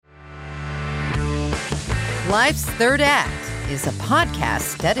Life's Third Act is a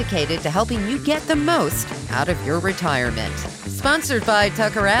podcast dedicated to helping you get the most out of your retirement. Sponsored by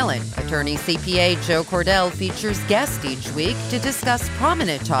Tucker Allen, attorney CPA Joe Cordell features guests each week to discuss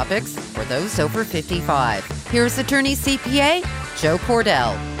prominent topics for those over 55. Here's attorney CPA Joe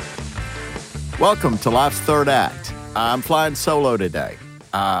Cordell. Welcome to Life's Third Act. I'm flying solo today,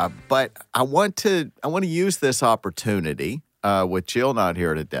 but I want to use this opportunity with Jill not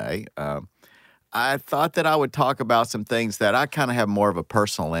here today. I thought that I would talk about some things that I kind of have more of a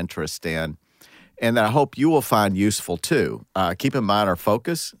personal interest in and that I hope you will find useful too. Keep in mind our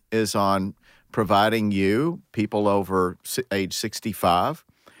focus is on providing you, people over age 65,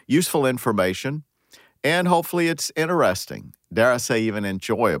 useful information, and hopefully it's interesting, dare I say even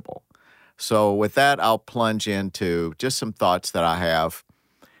enjoyable. So with that, I'll plunge into just some thoughts that I have.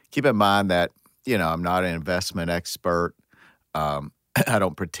 Keep in mind that, I'm not an investment expert. I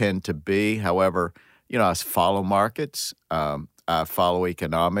don't pretend to be. However, I follow markets. I follow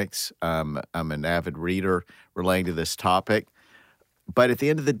economics. I'm an avid reader relating to this topic. But at the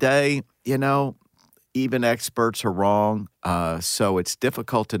end of the day, even experts are wrong. So it's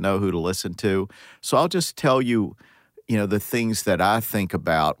difficult to know who to listen to. So I'll just tell you, the things that I think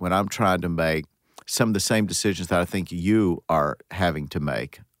about when I'm trying to make some of the same decisions that I think you are having to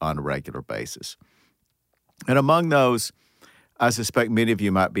make on a regular basis. And among those, I suspect many of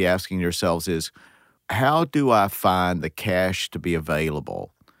you might be asking yourselves is, how do I find the cash to be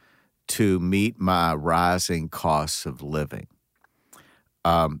available to meet my rising costs of living?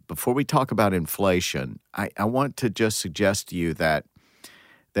 Before we talk about inflation, I want to just suggest to you that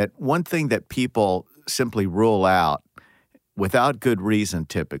one thing that people simply rule out without good reason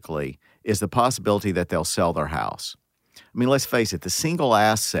typically is the possibility that they'll sell their house. I mean, let's face it, the single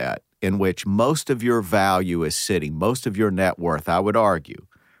asset in which most of your value is sitting, most of your net worth, I would argue,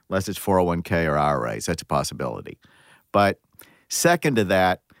 unless it's 401k or IRAs, that's a possibility. But second to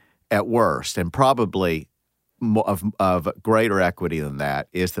that, at worst, and probably of greater equity than that,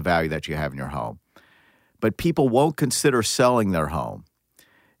 is the value that you have in your home. But people won't consider selling their home.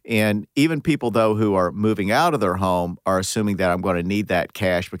 And even people, though, who are moving out of their home are assuming that I'm going to need that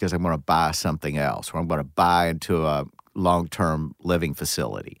cash because I'm going to buy something else, or I'm going to buy into a long-term living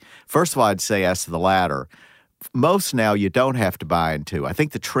facility. First of all, I'd say as to the latter, most now you don't have to buy into. I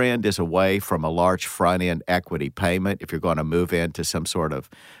think the trend is away from a large front-end equity payment if you're going to move into some sort of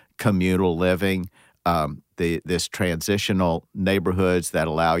communal living, this transitional neighborhoods that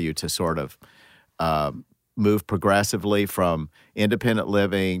allow you to sort of move progressively from independent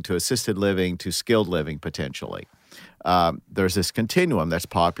living to assisted living to skilled living potentially. There's this continuum that's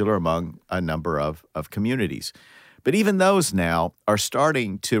popular among a number of communities. But even those now are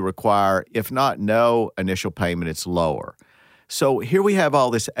starting to require, if not no initial payment, it's lower. So here we have all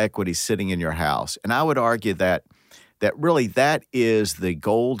this equity sitting in your house. And I would argue that really that is the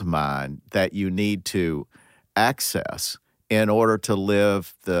gold mine that you need to access in order to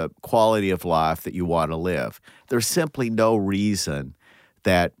live the quality of life that you want to live. There's simply no reason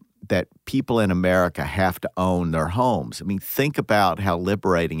that people in America have to own their homes. I mean, think about how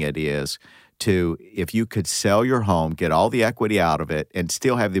liberating it is to, if you could sell your home, get all the equity out of it, and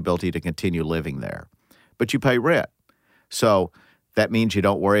still have the ability to continue living there. But you pay rent. So that means you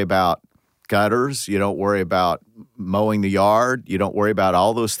don't worry about gutters, you don't worry about mowing the yard, you don't worry about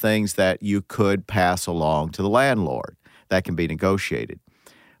all those things that you could pass along to the landlord. That can be negotiated.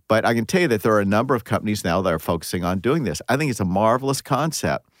 But I can tell you that there are a number of companies now that are focusing on doing this. I think it's a marvelous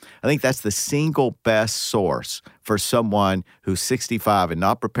concept. I think that's the single best source for someone who's 65 and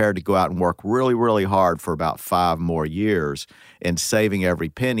not prepared to go out and work really, really hard for about 5 more years and saving every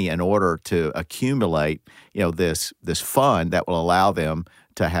penny in order to accumulate, this fund that will allow them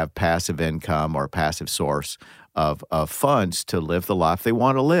to have passive income or a passive source of funds to live the life they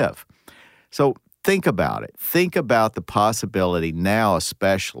want to live. So think about it. Think about the possibility now,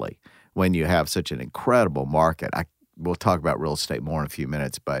 especially when you have such an incredible market. We'll talk about real estate more in a few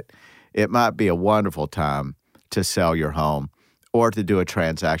minutes, but it might be a wonderful time to sell your home or to do a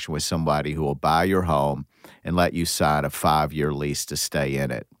transaction with somebody who will buy your home and let you sign a 5-year lease to stay in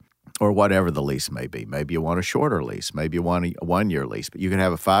it, or whatever the lease may be. Maybe you want a shorter lease. Maybe you want a 1-year lease. But you can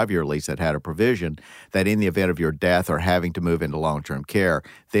have a 5-year lease that had a provision that in the event of your death or having to move into long-term care,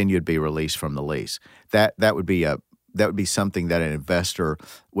 then you'd be released from the lease. That would be something that an investor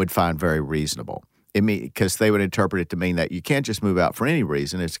would find very reasonable. Because they would interpret it to mean that you can't just move out for any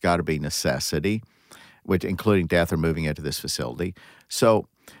reason. It's got to be necessity, which including death or moving into this facility. So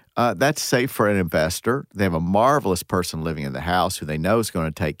that's safe for an investor. They have a marvelous person living in the house who they know is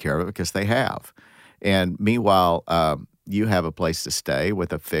going to take care of it because they have. And meanwhile, you have a place to stay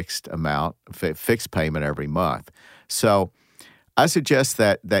with a fixed amount, fixed payment every month. So I suggest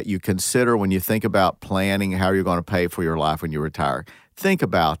that you consider when you think about planning how you're going to pay for your life when you retire, think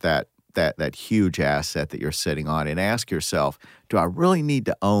about that huge asset that you're sitting on and ask yourself, do I really need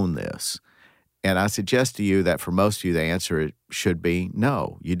to own this? And I suggest to you that for most of you, the answer should be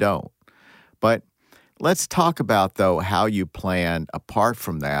no, you don't. But let's talk about, though, how you plan apart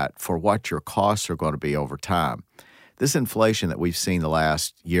from that for what your costs are going to be over time. This inflation that we've seen the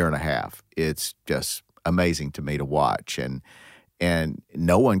last year and a half, it's just amazing to me to watch. And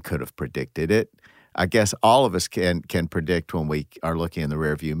no one could have predicted it. I guess all of us can predict when we are looking in the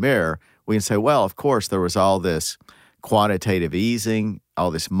rearview mirror. We can say, well, of course, there was all this quantitative easing, all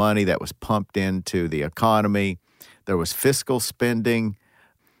this money that was pumped into the economy. There was fiscal spending.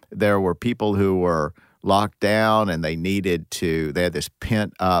 There were people who were locked down and they had this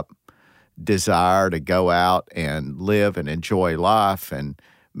pent-up desire to go out and live and enjoy life. And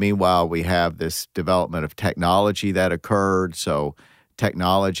meanwhile, we have this development of technology that occurred. So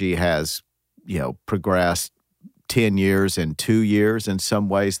technology has, progressed 10 years in 2 years. In some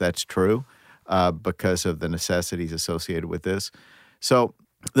ways, that's true because of the necessities associated with this. So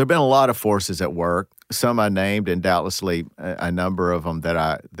there have been a lot of forces at work. Some I named, and doubtlessly a number of them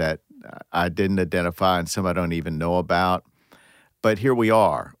that I didn't identify, and some I don't even know about. But here we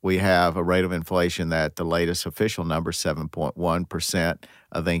are. We have a rate of inflation that the latest official number, 7.1%.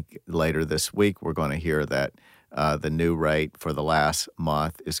 I think later this week we're going to hear that the new rate for the last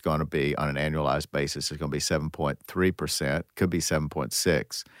month is going to be, on an annualized basis, is going to be 7.3%, could be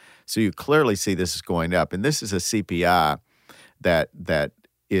 7.6%. So you clearly see this is going up. And this is a CPI that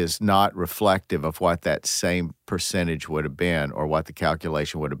is not reflective of what that same percentage would have been or what the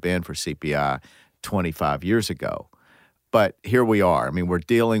calculation would have been for CPI 25 years ago. But here we are. I mean, we're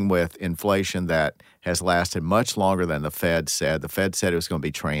dealing with inflation that has lasted much longer than the Fed said. The Fed said it was going to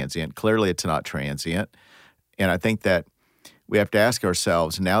be transient. Clearly, it's not transient. And I think that we have to ask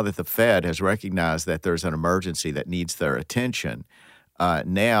ourselves, now that the Fed has recognized that there's an emergency that needs their attention,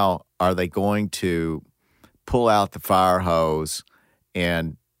 now are they going to pull out the fire hose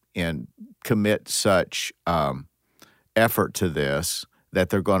and commit such effort to this that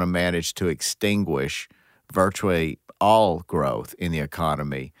they're going to manage to extinguish virtually all growth in the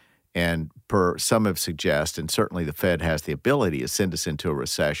economy? And some have suggested, and certainly the Fed has the ability to send us into a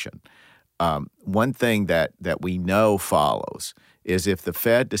recession. One thing that we know follows is if the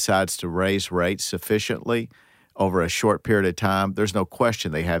Fed decides to raise rates sufficiently over a short period of time, there's no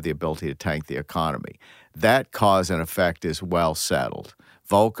question they have the ability to tank the economy. That cause and effect is well settled.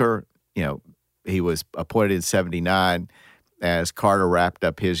 Volcker, he was appointed in 1979 as Carter wrapped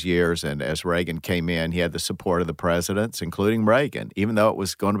up his years, and as Reagan came in, he had the support of the presidents, including Reagan, even though it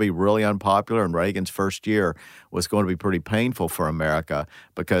was going to be really unpopular, and Reagan's first year was going to be pretty painful for America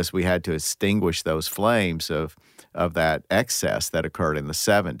because we had to extinguish those flames of that excess that occurred in the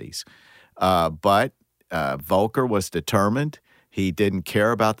 70s. But Volcker was determined. He didn't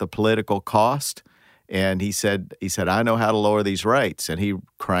care about the political cost, and he said, I know how to lower these rates, and he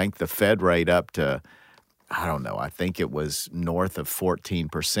cranked the Fed rate up to, I don't know, I think it was north of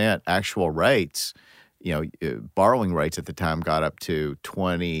 14%. Actual rates, borrowing rates at the time got up to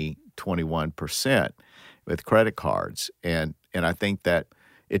 21% with credit cards. And I think that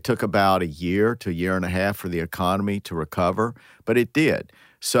it took about a year to a year and a half for the economy to recover, but it did.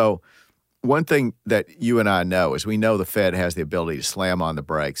 So one thing that you and I know is we know the Fed has the ability to slam on the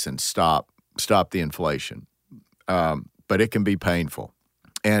brakes and stop the inflation, but it can be painful.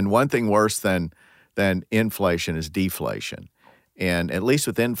 And one thing worse than inflation is deflation. And at least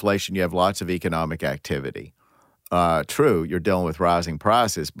with inflation, you have lots of economic activity. True, you're dealing with rising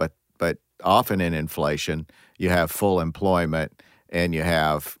prices, but often in inflation, you have full employment and you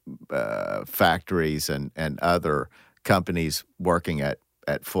have factories and other companies working at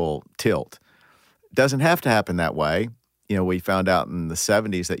full tilt. It doesn't have to happen that way. We found out in the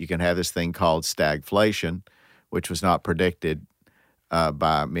 70s that you can have this thing called stagflation, which was not predicted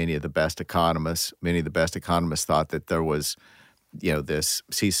by many of the best economists. Many of the best economists thought that there was, this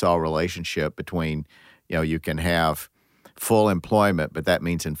seesaw relationship between, you can have full employment, but that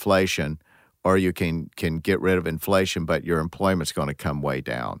means inflation, or you can get rid of inflation, but your employment's going to come way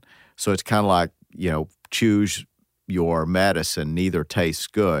down. So it's kind of like, choose your medicine, neither tastes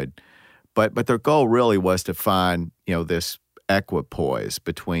good. But their goal really was to find, this equipoise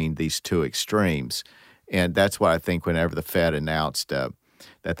between these two extremes. And that's what I think whenever the Fed announced that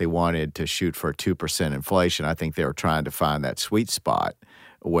they wanted to shoot for 2% inflation, I think they were trying to find that sweet spot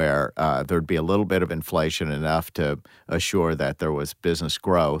where there'd be a little bit of inflation, enough to assure that there was business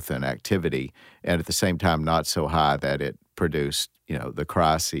growth and activity, and at the same time not so high that it produced, the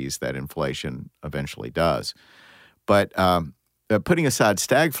crises that inflation eventually does. But putting aside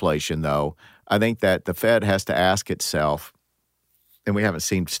stagflation, though, I think that the Fed has to ask itself, and we haven't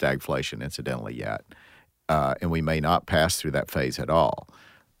seen stagflation, incidentally, yet, and we may not pass through that phase at all.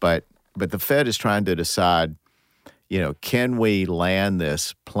 But the Fed is trying to decide, can we land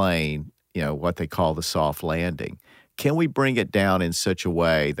this plane, what they call the soft landing? Can we bring it down in such a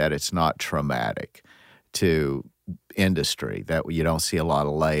way that it's not traumatic to industry, that you don't see a lot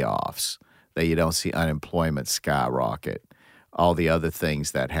of layoffs, that you don't see unemployment skyrocket, all the other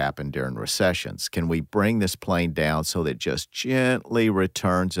things that happen during recessions? Can we bring this plane down so that it just gently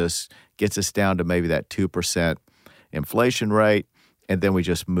returns us, gets us down to maybe that 2% inflation rate, and then we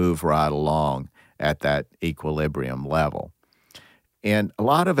just move right along at that equilibrium level? And a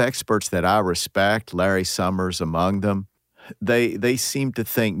lot of experts that I respect, Larry Summers among them, they seem to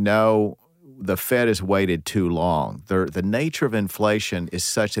think, no, the Fed has waited too long. The nature of inflation is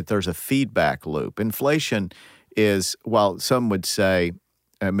such that there's a feedback loop. Inflation is, while some would say,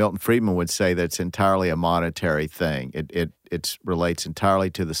 Milton Friedman would say that it's entirely a monetary thing. It relates entirely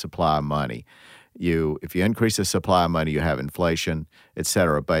to the supply of money. If you increase the supply of money, you have inflation, et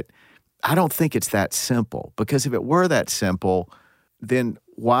cetera. But I don't think it's that simple, because if it were that simple, then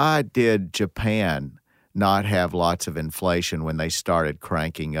why did Japan not have lots of inflation when they started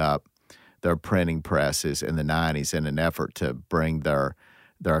cranking up their printing presses in the 90s in an effort to bring their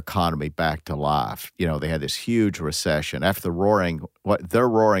economy back to life? They had this huge recession after their roaring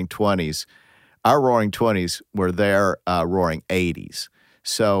 20s. Our roaring 20s were their roaring 80s.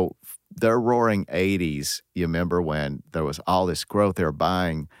 So their roaring 80s, you remember when there was all this growth, they were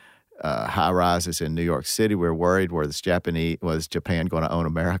buying high rises in New York City. We were worried, was Japan going to own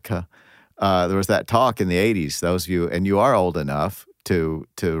America? There was that talk in the 80s. Those of you, and you are old enough to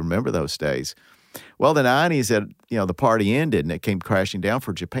remember those days. Well, the 90s, the party ended and it came crashing down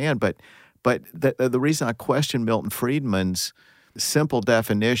for Japan. But the reason I question Milton Friedman's simple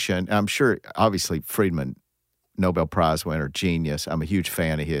definition, I'm sure, obviously, Friedman, Nobel Prize winner, genius. I'm a huge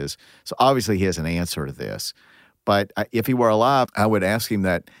fan of his. So obviously he has an answer to this. But if he were alive, I would ask him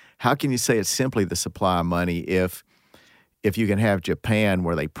that, how can you say it's simply the supply of money if you can have Japan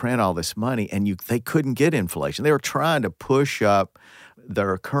where they print all this money and they couldn't get inflation? They were trying to push up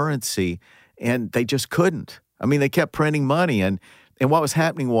their currency and they just couldn't. I mean, they kept printing money, and what was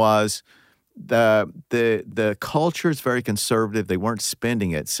happening was the culture is very conservative. They weren't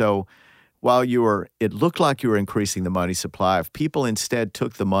spending it. So while it looked like you were increasing the money supply, if people instead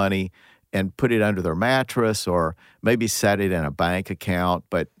took the money and put it under their mattress or maybe set it in a bank account,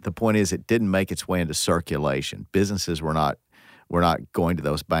 but the point is it didn't make its way into circulation. Businesses were not going to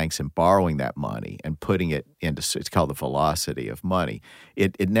those banks and borrowing that money and putting it into, it's called the velocity of money.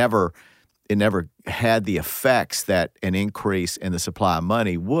 It never had the effects that an increase in the supply of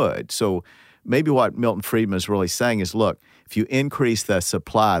money would. So maybe what Milton Friedman is really saying is, look, if you increase the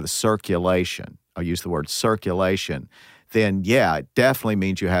supply, the circulation, I'll use the word circulation, then yeah, it definitely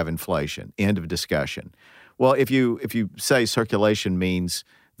means you have inflation. End of discussion. Well, if you say circulation means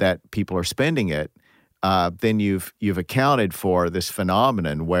that people are spending it, then you've accounted for this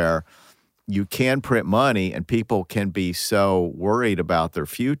phenomenon where you can print money and people can be so worried about their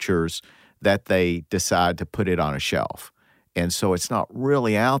futures that they decide to put it on a shelf. And so it's not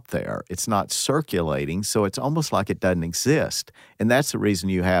really out there. It's not circulating, so it's almost like it doesn't exist. And that's the reason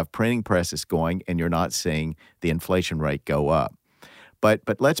you have printing presses going and you're not seeing the inflation rate go up. But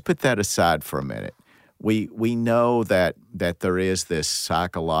let's put that aside for a minute. We know that there is this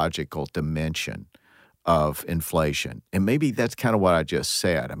psychological dimension of inflation. And maybe that's kind of what I just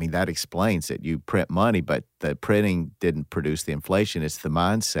said. I mean, that explains it. You print money, but the printing didn't produce the inflation. It's the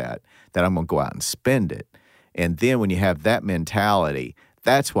mindset that I'm going to go out and spend it. And then when you have that mentality,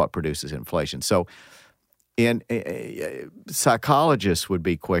 that's what produces inflation. So psychologists would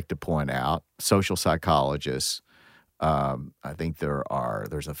be quick to point out, social psychologists, I think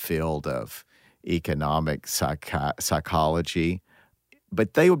there's a field of economic psychology,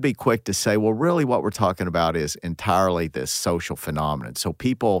 but they would be quick to say, well, really what we're talking about is entirely this social phenomenon. So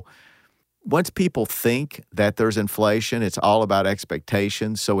once people think that there's inflation, it's all about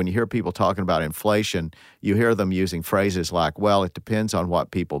expectations. So when you hear people talking about inflation, you hear them using phrases like, well, it depends on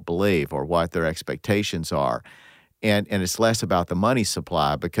what people believe or what their expectations are. And it's less about the money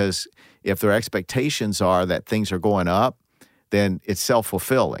supply, because if their expectations are that things are going up, then it's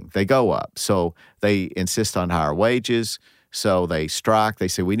self-fulfilling. They go up. So they insist on higher wages. So they strike. They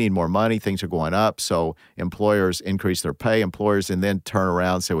say, we need more money. Things are going up. So employers increase their pay. Employers and then turn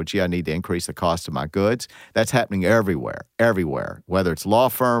around and say, well, gee, I need to increase the cost of my goods. That's happening everywhere, whether it's law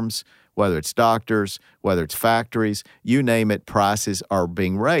firms, whether it's doctors, whether it's factories, you name it, prices are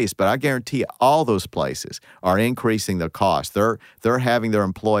being raised. But I guarantee you all those places are increasing the cost. They're having their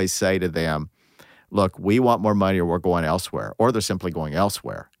employees say to them, look, we want more money or we're going elsewhere, or they're simply going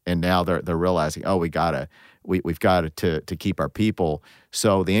elsewhere. And now they're realizing, oh, we've got to keep our people.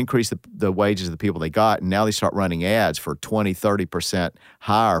 So they increase the wages of the people they got, and now they start running ads for 20, 30%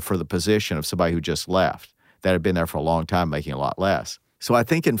 higher for the position of somebody who just left that had been there for a long time making a lot less. So I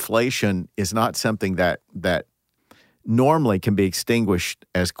think inflation is not something that normally can be extinguished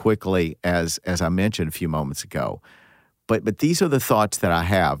as quickly as I mentioned a few moments ago. But these are the thoughts that I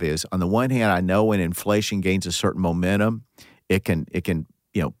have is, on the one hand, I know when inflation gains a certain momentum, it can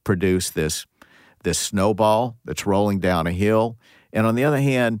produce this snowball that's rolling down a hill. And on the other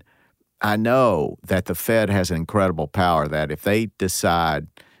hand, I know that the Fed has an incredible power that if they decide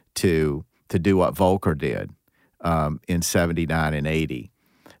to do what Volcker did in 79 and 80,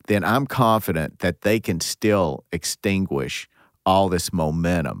 then I'm confident that they can still extinguish all this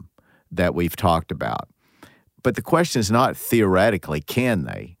momentum that we've talked about. But the question is not theoretically, can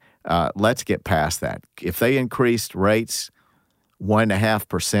they? Let's get past that. If they increased rates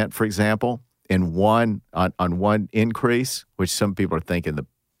 1.5%, for example, on one increase, which some people are thinking the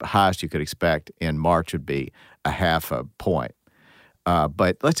highest you could expect in March would be 0.5 point.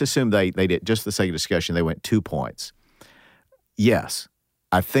 But let's assume they did, just for the sake of discussion, they went 2 points. Yes,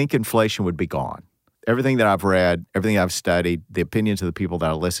 I think inflation would be gone. Everything that I've read, everything I've studied, the opinions of the people that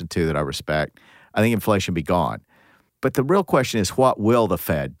I listen to that I respect, I think inflation will be gone. But the real question is, what will the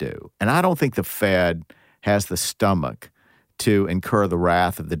Fed do? And I don't think the Fed has the stomach to incur the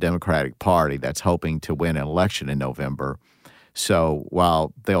wrath of the Democratic Party that's hoping to win an election in November. So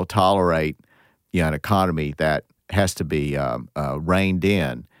while they'll tolerate an economy that has to be reined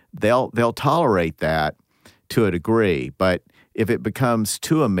in, they'll tolerate that to a degree. But if it becomes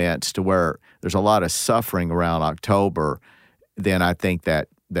too immense to where there's a lot of suffering around October, then I think that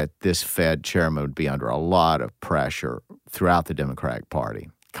this Fed chairman would be under a lot of pressure throughout the Democratic Party,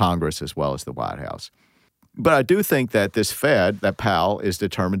 Congress as well as the White House. But I do think that this Fed, that Powell, is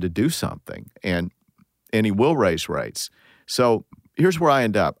determined to do something, and he will raise rates. So here's where I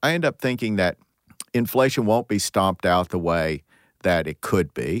end up. I end up thinking that inflation won't be stomped out the way that it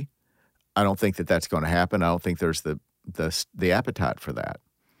could be. I don't think that that's going to happen. I don't think there's the appetite for that.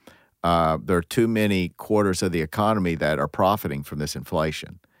 There are too many quarters of the economy that are profiting from this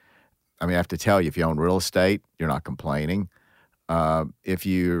inflation. I mean, I have to tell you, if you own real estate, you're not complaining. If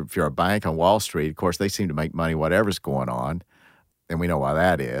you're a bank on Wall Street, of course, they seem to make money whatever's going on, and we know why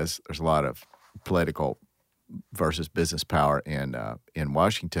that is. There's a lot of political versus business power in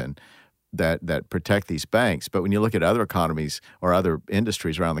Washington that protect these banks. But when you look at other economies or other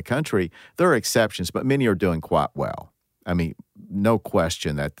industries around the country, there are exceptions, but many are doing quite well. I mean, no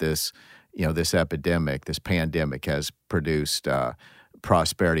question that this epidemic, this pandemic, has produced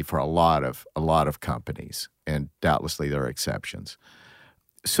prosperity for a lot of companies, and doubtlessly there are exceptions.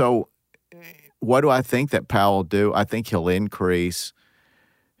 So, what do I think that Powell will do? I think he'll increase.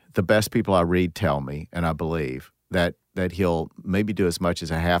 The best people I read tell me, and I believe that he'll maybe do as much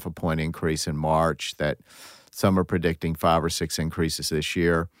as a 0.5 point increase in March. That some are predicting 5 or 6 increases this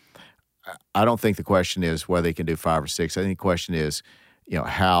year. I don't think the question is whether they can do 5 or 6. I think the question is,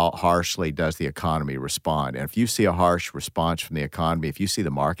 how harshly does the economy respond? And if you see a harsh response from the economy, if you see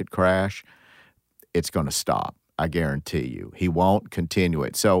the market crash, it's going to stop. I guarantee you. He won't continue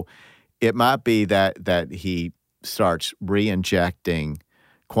it. So it might be that he starts re-injecting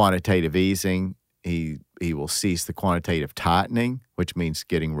quantitative easing. He will cease the quantitative tightening, which means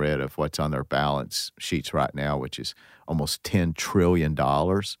getting rid of what's on their balance sheets right now, which is almost $10 trillion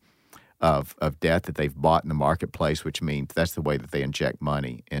of debt that they've bought in the marketplace, which means that's the way that they inject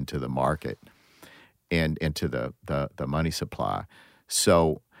money into the market and into the money supply.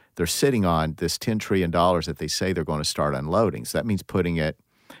 So they're sitting on this $10 trillion that they say they're going to start unloading. So that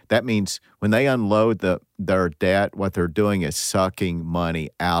means when they unload their debt, what they're doing is sucking money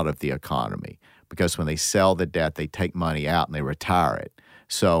out of the economy, because when they sell the debt, they take money out and they retire it.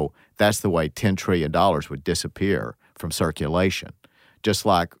 So that's the way $10 trillion would disappear from circulation. Just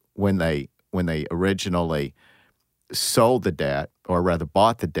like when they originally sold the debt, or rather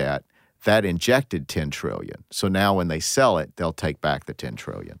bought the debt, that injected $10 trillion. So now when they sell it, they'll take back the $10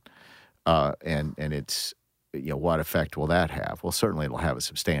 trillion. And it's, what effect will that have? Well, certainly it'll have a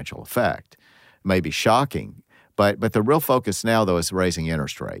substantial effect. It may be shocking, but the real focus now, though, is raising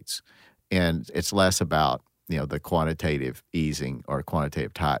interest rates. And it's less about, the quantitative easing or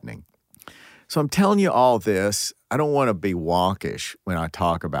quantitative tightening. So I'm telling you all this. I don't want to be wonkish when I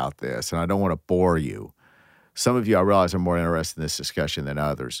talk about this, and I don't want to bore you. Some of you, I realize, are more interested in this discussion than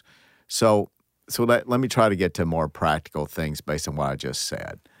others. So let me try to get to more practical things based on what I just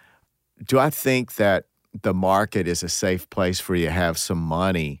said. Do I think that the market is a safe place for you to have some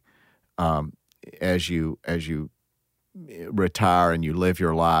money as you retire and you live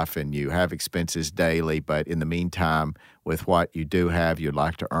your life and you have expenses daily, but in the meantime, with what you do have, you'd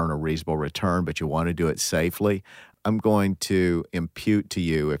like to earn a reasonable return, but you want to do it safely? I'm going to impute to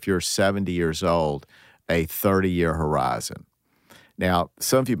you, if you're 70 years old, a 30-year horizon. Now,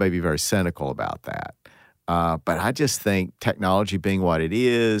 some of you may be very cynical about that, but I just think technology being what it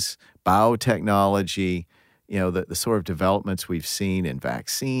is, biotechnology, the sort of developments we've seen in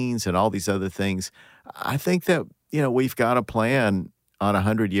vaccines and all these other things, I think that we've got a plan on a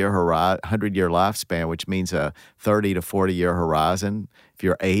 100-year lifespan, which means a 30 to 40-year horizon. If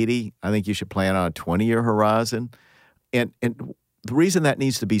you're 80, I think you should plan on a 20-year horizon. And the reason that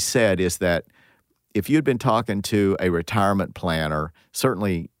needs to be said is that if you'd been talking to a retirement planner,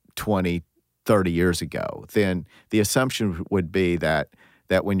 certainly 20, 30 years ago, then the assumption would be that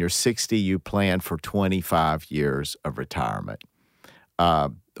when you're 60, you plan for 25 years of retirement,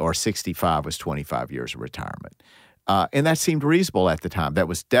 or 65 was 25 years of retirement. And that seemed reasonable at the time. That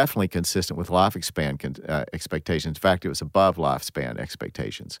was definitely consistent with lifespan expectations. In fact, it was above lifespan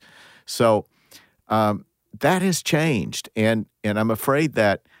expectations. So that has changed, and I'm afraid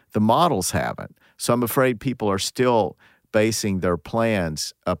that the models haven't. So I'm afraid people are still basing their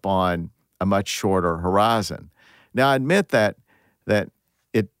plans upon a much shorter horizon. Now, I admit that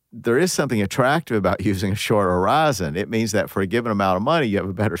there is something attractive about using a shorter horizon. It means that for a given amount of money, you have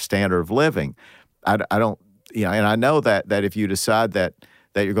a better standard of living. I don't, and I know that if you decide that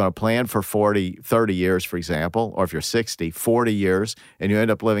you're going to plan for 30 years, for example, or if you're 60, 40 years, and you end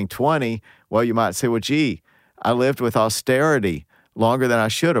up living 20, well, you might say, well, gee, I lived with austerity longer than I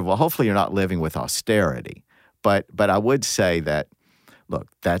should have. Well, hopefully you're not living with austerity. But I would say that, look,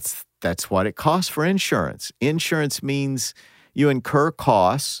 that's what it costs for insurance. Insurance means you incur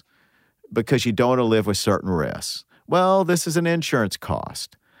costs because you don't want to live with certain risks. Well, this is an insurance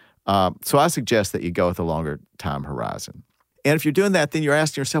cost. So I suggest that you go with a longer time horizon. And if you're doing that, then you're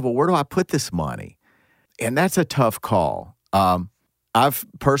asking yourself, well, where do I put this money? And that's a tough call. I've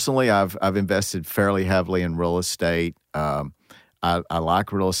invested fairly heavily in real estate. I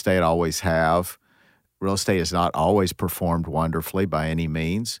like real estate, I always have. Real estate has not always performed wonderfully by any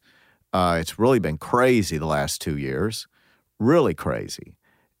means. It's really been crazy the last 2 years, really crazy.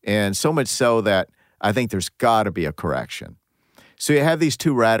 And so much so that I think there's got to be a correction. So you have these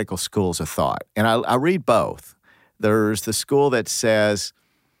two radical schools of thought, and I read both. There's the school that says,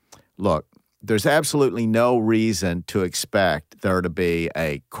 look, there's absolutely no reason to expect there to be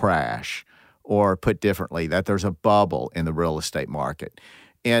a crash, or put differently, that there's a bubble in the real estate market.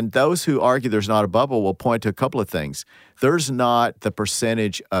 And those who argue there's not a bubble will point to a couple of things. There's not the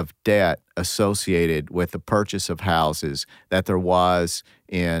percentage of debt associated with the purchase of houses that there was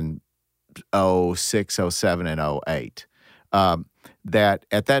in 06, 07, and 08. That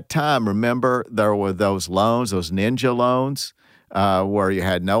at that time, remember, there were those loans, those ninja loans, where you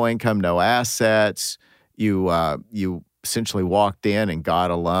had no income, no assets. You essentially walked in and got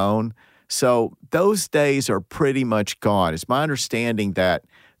a loan. So those days are pretty much gone. It's my understanding that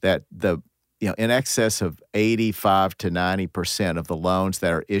the in excess of 85 to 90% of the loans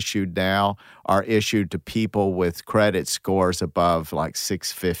that are issued now are issued to people with credit scores above like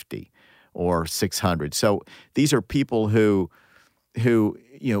 650 or 600. So these are people who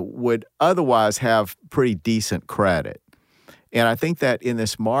would otherwise have pretty decent credit. And I think that in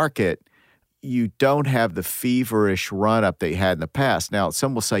this market, you don't have the feverish run-up that you had in the past. Now,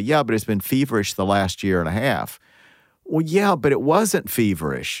 some will say, yeah, but it's been feverish the last year and a half. Well, yeah, but it wasn't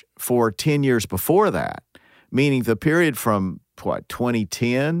feverish for 10 years before that, meaning the period from,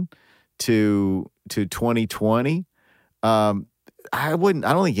 2010 to 2020. I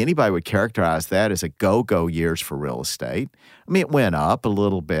don't think anybody would characterize that as a go-go years for real estate. I mean, it went up a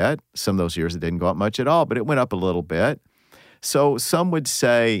little bit. Some of those years it didn't go up much at all, but it went up a little bit. So some would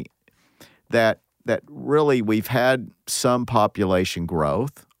say that really we've had some population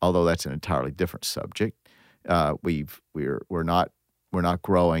growth, although that's an entirely different subject. We're not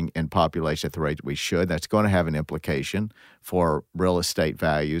growing in population at the rate we should. That's going to have an implication for real estate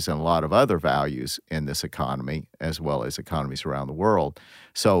values and a lot of other values in this economy, as well as economies around the world.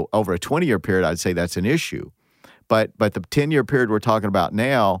 So over a 20-year period, I'd say that's an issue. But the 10-year period we're talking about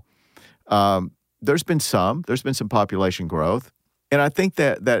now, there's been some population growth, and I think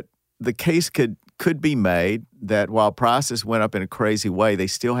that the case could could be made that while prices went up in a crazy way, they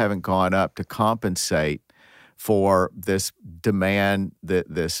still haven't gone up to compensate for this demand,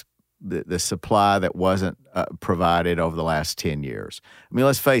 the supply that wasn't provided over the last 10 years. I mean,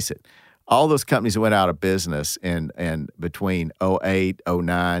 let's face it. All those companies that went out of business in between 08,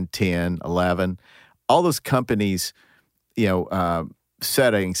 09, 10, 11, all those companies,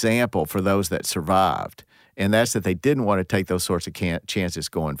 set an example for those that survived, and that's that they didn't want to take those sorts of chances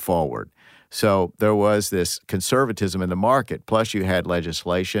going forward. So there was this conservatism in the market, plus you had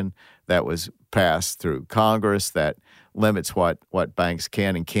legislation that was passed through Congress that limits what banks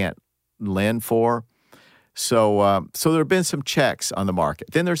can and can't lend for. So there have been some checks on the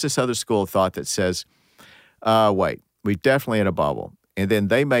market. Then there's this other school of thought that says, wait, we're definitely in a bubble. And then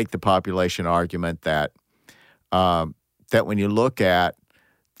they make the population argument that when you look at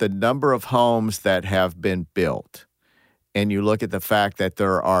the number of homes that have been built, and you look at the fact that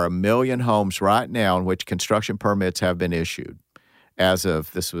there are 1 million homes right now in which construction permits have been issued as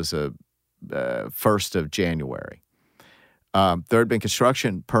of, this was 1st of January. There had been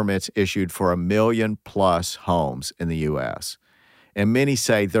construction permits issued for 1 million plus homes in the U.S. And many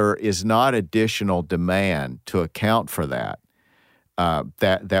say there is not additional demand to account for that,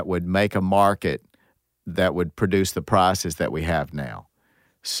 that would make a market that would produce the prices that we have now.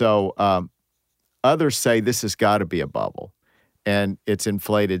 So others say this has got to be a bubble, and it's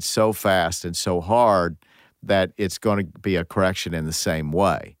inflated so fast and so hard that it's going to be a correction in the same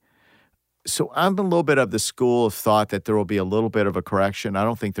way. So I'm a little bit of the school of thought that there will be a little bit of a correction. I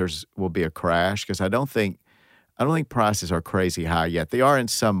don't think will be a crash because I don't think prices are crazy high yet. They are in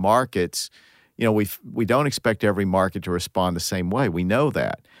some markets. We don't expect every market to respond the same way. We know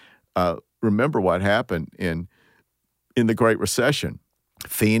that. Remember what happened in the Great Recession.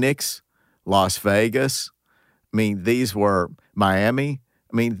 Phoenix, Las Vegas, these were Miami.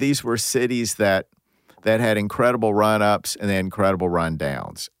 These were cities that had incredible run-ups and then incredible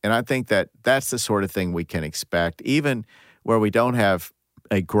run-downs. And I think that that's the sort of thing we can expect, even where we don't have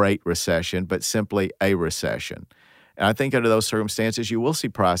a great recession, but simply a recession. And I think under those circumstances, you will see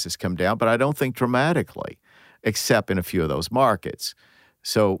prices come down, but I don't think dramatically, except in a few of those markets.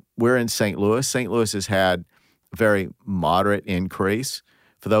 So we're in St. Louis. St. Louis has had a very moderate increase.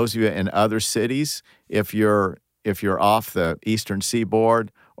 For those of you in other cities, if you're off the eastern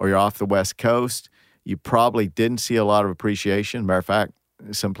seaboard or you're off the West Coast, you probably didn't see a lot of appreciation. Matter of fact,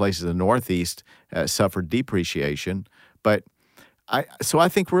 some places in the Northeast suffered depreciation. But I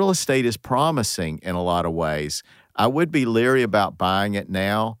think real estate is promising in a lot of ways. I would be leery about buying it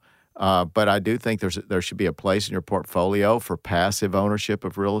now, but I do think there should be a place in your portfolio for passive ownership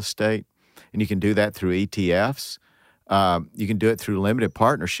of real estate, and you can do that through ETFs. You can do it through limited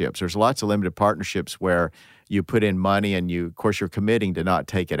partnerships. There's lots of limited partnerships where you put in money and of course, you're committing to not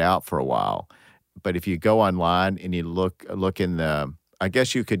take it out for a while. But if you go online and you look in I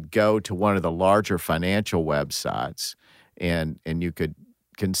guess you could go to one of the larger financial websites and you could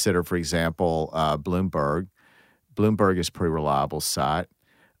consider, for example, Bloomberg. Bloomberg is a pretty reliable site.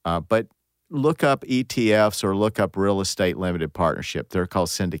 But look up ETFs or look up real estate limited partnership. They're called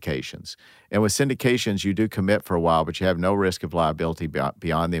syndications. And with syndications, you do commit for a while, but you have no risk of liability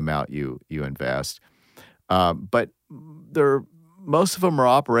beyond the amount you invest. But most of them are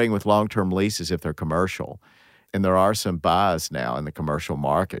operating with long-term leases if they're commercial. And there are some buys now in the commercial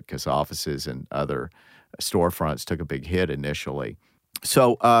market because offices and other storefronts took a big hit initially.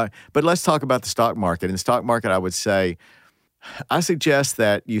 So, but let's talk about the stock market. In the stock market, I would say, I suggest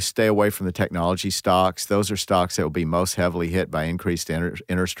that you stay away from the technology stocks. Those are stocks that will be most heavily hit by increased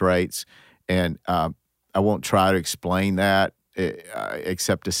interest rates. And I won't try to explain that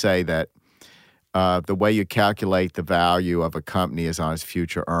except to say that the way you calculate the value of a company is on its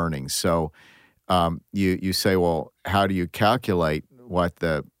future earnings. So you say, well, how do you calculate what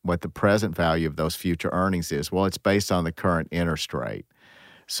the present value of those future earnings is? Well, it's based on the current interest rate.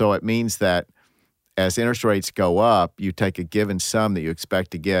 So it means that as interest rates go up, you take a given sum that you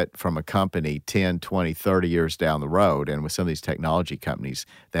expect to get from a company 10, 20, 30 years down the road. And with some of these technology companies,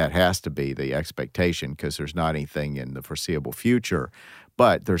 that has to be the expectation because there's not anything in the foreseeable future,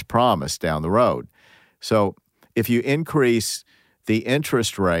 but there's promise down the road. So if you increase the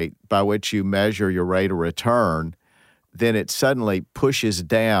interest rate by which you measure your rate of return, then it suddenly pushes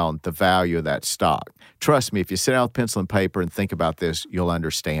down the value of that stock. Trust me, if you sit down with pencil and paper and think about this, you'll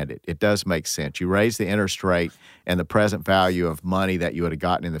understand it. It does make sense. You raise the interest rate and the present value of money that you would have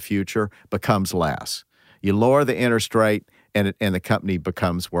gotten in the future becomes less. You lower the interest rate and the company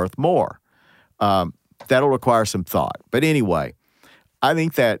becomes worth more. That'll require some thought. But anyway, I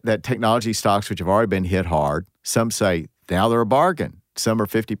think that technology stocks, which have already been hit hard, some say now they're a bargain. Some are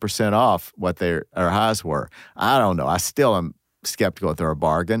 50% off what their highs were. I don't know. I still am skeptical if they're a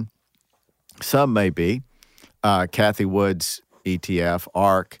bargain. Some may be. Cathie Wood's ETF,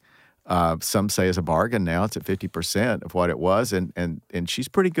 ARK, some say is a bargain now. It's at 50% of what it was, and she's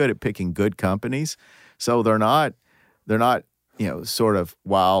pretty good at picking good companies. So they're not sort of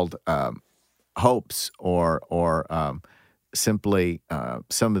wild hopes or simply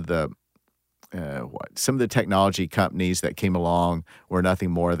some of the technology companies that came along were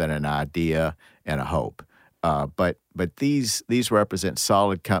nothing more than an idea and a hope. But these represent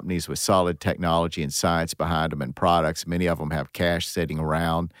solid companies with solid technology and science behind them and products. Many of them have cash sitting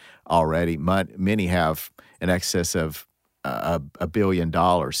around already. Many have in excess of $1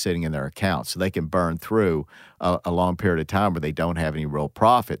 billion sitting in their accounts, so they can burn through a long period of time where they don't have any real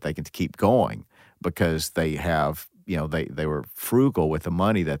profit. They can keep going because they have, they were frugal with the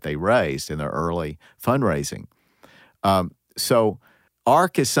money that they raised in their early fundraising. So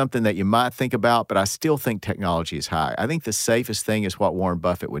ARK is something that you might think about, but I still think technology is high. I think the safest thing is what Warren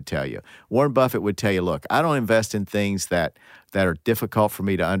Buffett would tell you. Warren Buffett would tell you, look, I don't invest in things that are difficult for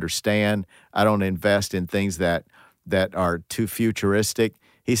me to understand. I don't invest in things that are too futuristic.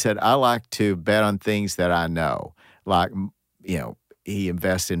 He said, I like to bet on things that I know. Like, he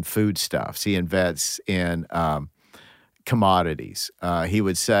invests in foodstuffs. He invests in commodities. He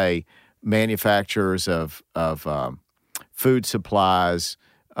would say manufacturers of food supplies,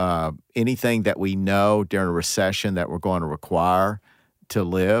 anything that we know during a recession that we're going to require to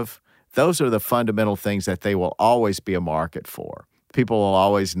live, those are the fundamental things that they will always be a market for. People will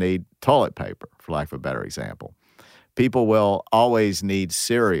always need toilet paper, for lack of a better example. People will always need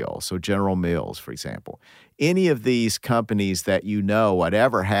cereal, so General Mills, for example. Any of these companies that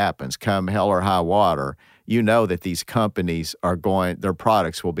whatever happens, come hell or high water, that these companies their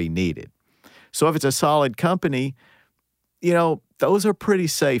products will be needed. So if it's a solid company, those are pretty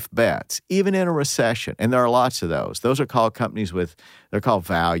safe bets, even in a recession. And there are lots of those. Those are called they're called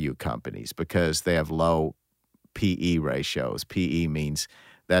value companies because they have low PE ratios. PE means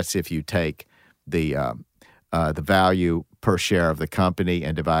that's if you take the value per share of the company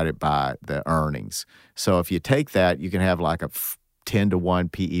and divide it by the earnings. So if you take that, you can have like a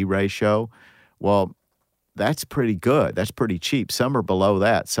 10-to-1 PE ratio. Well, that's pretty good. That's pretty cheap. Some are below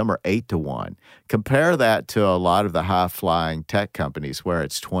that. Some are 8-to-1. Compare that to a lot of the high-flying tech companies where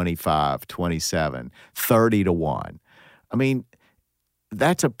it's 25, 27, 30-to-1. I mean,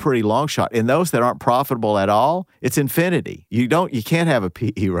 that's a pretty long shot. In those that aren't profitable at all, it's infinity. You can't have a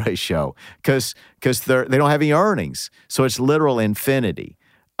PE ratio because they don't have any earnings. So it's literal infinity.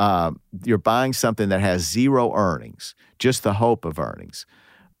 You're buying something that has zero earnings, just the hope of earnings.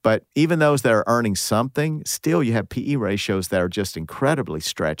 But even those that are earning something, still you have PE ratios that are just incredibly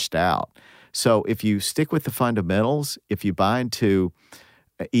stretched out. So if you stick with the fundamentals, if you buy into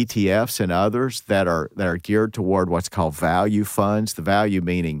ETFs and others that are geared toward what's called value funds, the value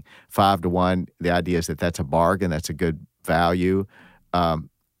meaning 5-to-1, the idea is that that's a bargain, that's a good value, and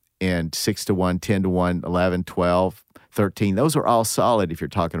 6-to-1, 10-to-1, 11, 12, 13, those are all solid if you're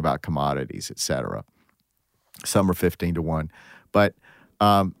talking about commodities, et cetera. Some are 15-to-1. But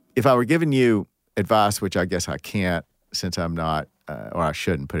if I were giving you advice, which I guess I can't since I'm not, or I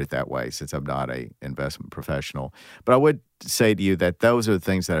shouldn't put it that way since I'm not an investment professional, but I would say to you that those are the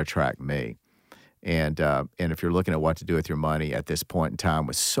things that attract me. And if you're looking at what to do with your money at this point in time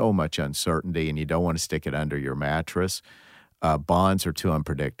with so much uncertainty and you don't want to stick it under your mattress, bonds are too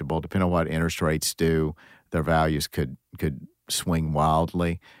unpredictable. Depending on what interest rates do, their values could swing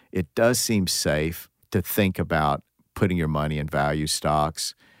wildly. It does seem safe to think about putting your money in value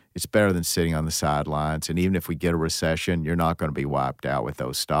stocks. It's better than sitting on the sidelines. And even if we get a recession, you're not going to be wiped out with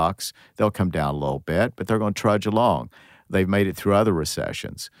those stocks. They'll come down a little bit, but they're going to trudge along. They've made it through other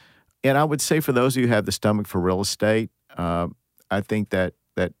recessions. And I would say for those of you who have the stomach for real estate, I think that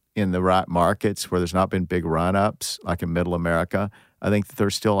in the right markets where there's not been big run-ups, like in middle America, I think that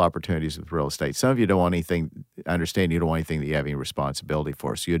there's still opportunities with real estate. Some of you don't want anything, I understand you don't want anything that you have any responsibility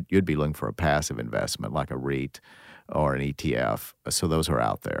for, so you'd be looking for a passive investment like a REIT or an ETF. So those are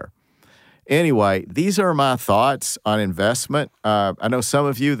out there. Anyway, these are my thoughts on investment. I know some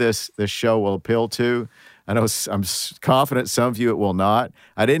of you this show will appeal to. I know I'm confident some of you it will not.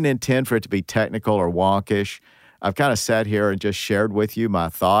 I didn't intend for it to be technical or wonkish. I've kind of sat here and just shared with you my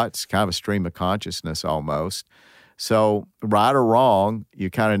thoughts, kind of a stream of consciousness almost. So right or wrong,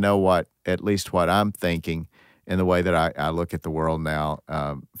 you kind of know at least what I'm thinking in the way that I look at the world now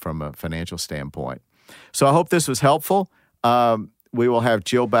from a financial standpoint. So I hope this was helpful. We will have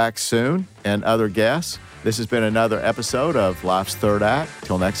Jill back soon and other guests. This has been another episode of Life's Third Act.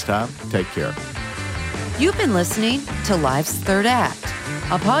 Till next time, take care. You've been listening to Life's Third Act,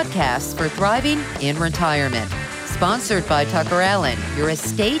 a podcast for thriving in retirement, sponsored by Tucker Allen, your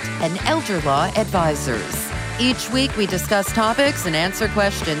estate and elder law advisors. Each week, we discuss topics and answer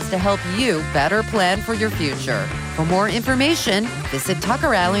questions to help you better plan for your future. For more information, visit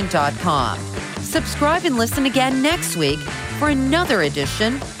tuckerallen.com. Subscribe and listen again next week for another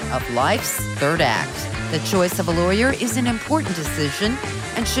edition of Life's Third Act. The choice of a lawyer is an important decision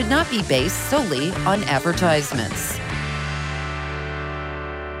and should not be based solely on advertisements.